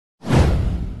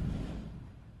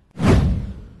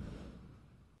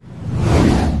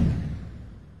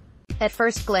At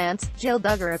first glance, Jill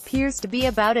Duggar appears to be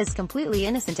about as completely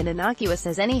innocent and innocuous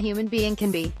as any human being can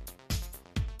be.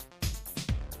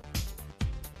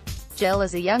 Jill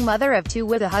is a young mother of two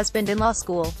with a husband in law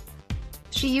school.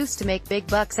 She used to make big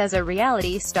bucks as a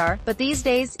reality star, but these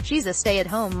days, she's a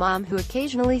stay-at-home mom who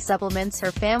occasionally supplements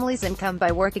her family's income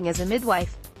by working as a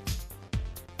midwife.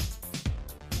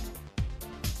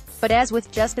 But as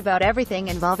with just about everything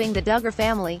involving the Duggar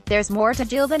family, there's more to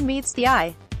Jill than meets the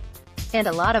eye. And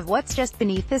a lot of what's just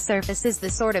beneath the surface is the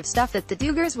sort of stuff that the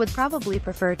Duggars would probably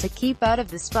prefer to keep out of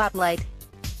the spotlight.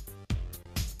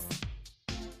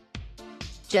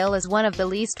 Jill is one of the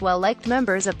least well-liked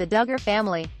members of the Duggar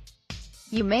family.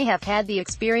 You may have had the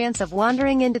experience of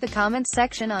wandering into the comments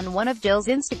section on one of Jill's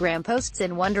Instagram posts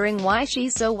and wondering why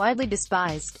she's so widely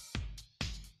despised.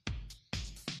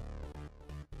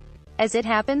 As it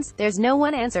happens, there's no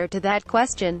one answer to that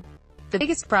question. The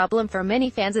biggest problem for many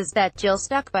fans is that Jill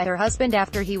stuck by her husband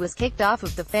after he was kicked off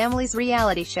of the family's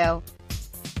reality show.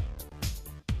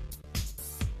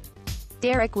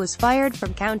 Derek was fired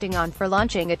from Counting On for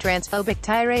launching a transphobic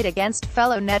tirade against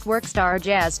fellow network star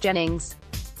Jazz Jennings.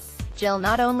 Jill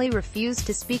not only refused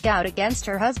to speak out against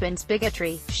her husband's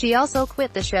bigotry, she also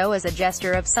quit the show as a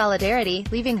gesture of solidarity,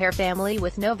 leaving her family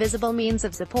with no visible means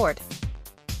of support.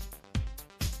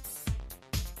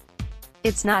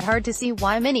 It's not hard to see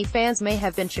why many fans may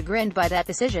have been chagrined by that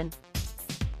decision.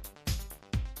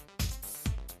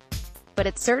 But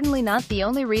it's certainly not the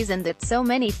only reason that so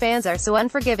many fans are so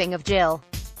unforgiving of Jill.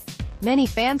 Many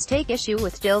fans take issue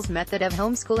with Jill's method of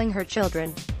homeschooling her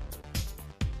children.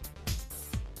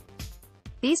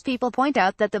 These people point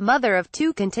out that the mother of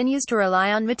two continues to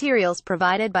rely on materials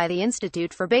provided by the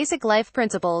Institute for Basic Life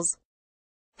Principles.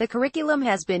 The curriculum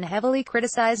has been heavily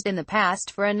criticized in the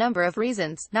past for a number of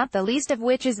reasons, not the least of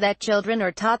which is that children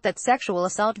are taught that sexual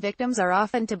assault victims are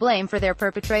often to blame for their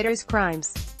perpetrators'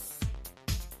 crimes.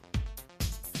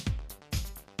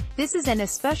 This is an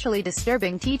especially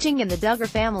disturbing teaching in the Duggar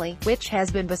family, which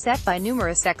has been beset by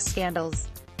numerous sex scandals.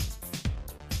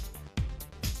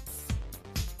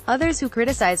 Others who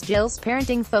criticize Jill's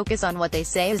parenting focus on what they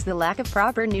say is the lack of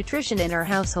proper nutrition in her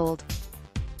household.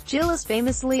 Jill is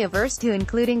famously averse to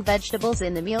including vegetables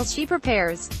in the meals she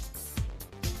prepares.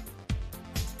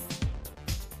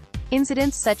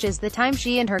 Incidents such as the time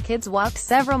she and her kids walked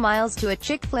several miles to a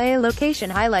Chick-fil-A location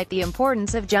highlight the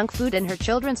importance of junk food in her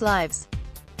children's lives.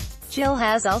 Jill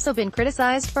has also been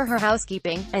criticized for her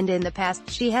housekeeping, and in the past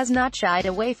she has not shied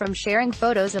away from sharing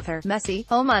photos of her messy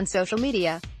home on social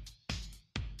media.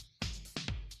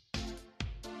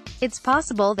 It's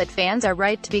possible that fans are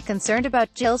right to be concerned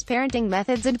about Jill's parenting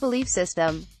methods and belief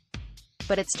system.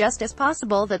 But it's just as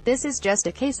possible that this is just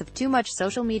a case of too much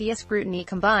social media scrutiny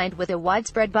combined with a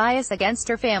widespread bias against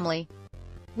her family.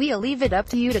 We'll leave it up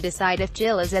to you to decide if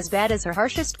Jill is as bad as her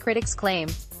harshest critics claim.